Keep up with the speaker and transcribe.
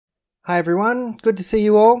Hi everyone, good to see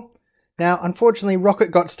you all. Now unfortunately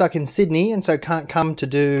Rocket got stuck in Sydney and so can't come to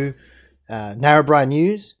do Narrabri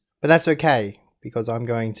News, but that's okay because I'm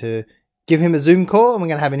going to give him a Zoom call and we're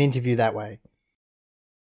going to have an interview that way.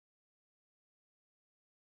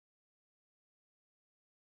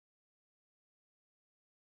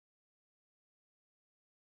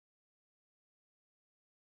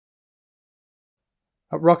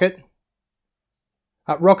 Rocket,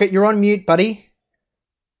 you're on mute, buddy.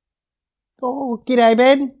 Oh, g'day,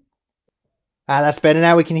 Ben. That's better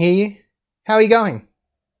now, we can hear you. How are you going?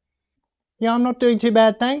 Yeah, I'm not doing too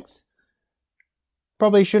bad, thanks.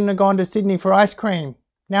 Probably shouldn't have gone to Sydney for ice cream.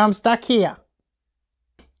 Now I'm stuck here.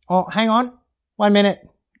 Oh, hang on. 1 minute.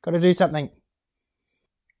 Got to do something.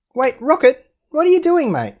 Wait, Rocket, what are you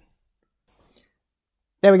doing, mate?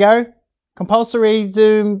 There we go. Compulsory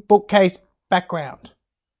Zoom bookcase background.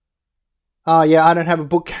 Oh yeah, I don't have a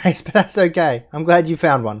bookcase, but that's okay. I'm glad you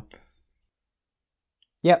found one.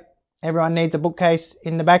 Yep, everyone needs a bookcase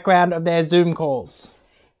in the background of their Zoom calls.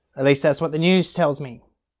 At least that's what the news tells me.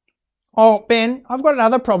 Oh, Ben, I've got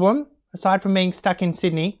another problem, aside from being stuck in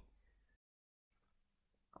Sydney.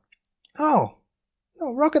 Oh,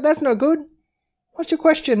 Rocket, that's no good. What's your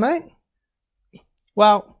question, mate?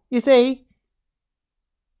 Well, you see,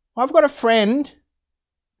 I've got a friend,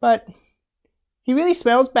 but he really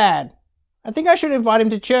smells bad. I think I should invite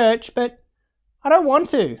him to church, but I don't want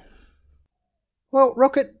to. Well,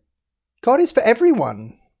 Rocket, God is for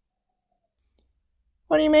everyone.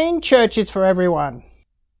 What do you mean church is for everyone?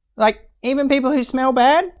 Like, even people who smell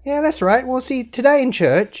bad? Yeah, that's right. Well, see, today in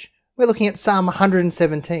church, we're looking at Psalm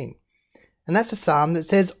 117. And that's a psalm that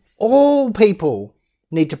says all people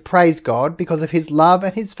need to praise God because of his love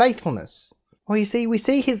and his faithfulness. Well, you see, we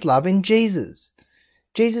see his love in Jesus.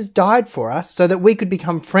 Jesus died for us so that we could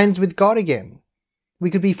become friends with God again.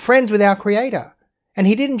 We could be friends with our Creator. And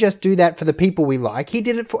he didn't just do that for the people we like, he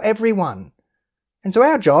did it for everyone. And so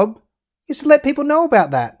our job is to let people know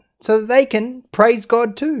about that so that they can praise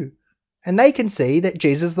God too. And they can see that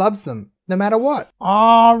Jesus loves them, no matter what.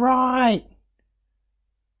 All right.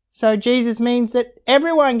 So Jesus means that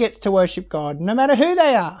everyone gets to worship God, no matter who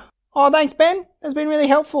they are. Oh, thanks, Ben. That's been really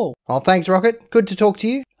helpful. Oh, thanks, Rocket. Good to talk to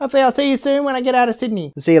you. Hopefully I'll see you soon when I get out of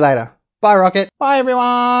Sydney. See you later. Bye, Rocket. Bye,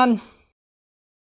 everyone.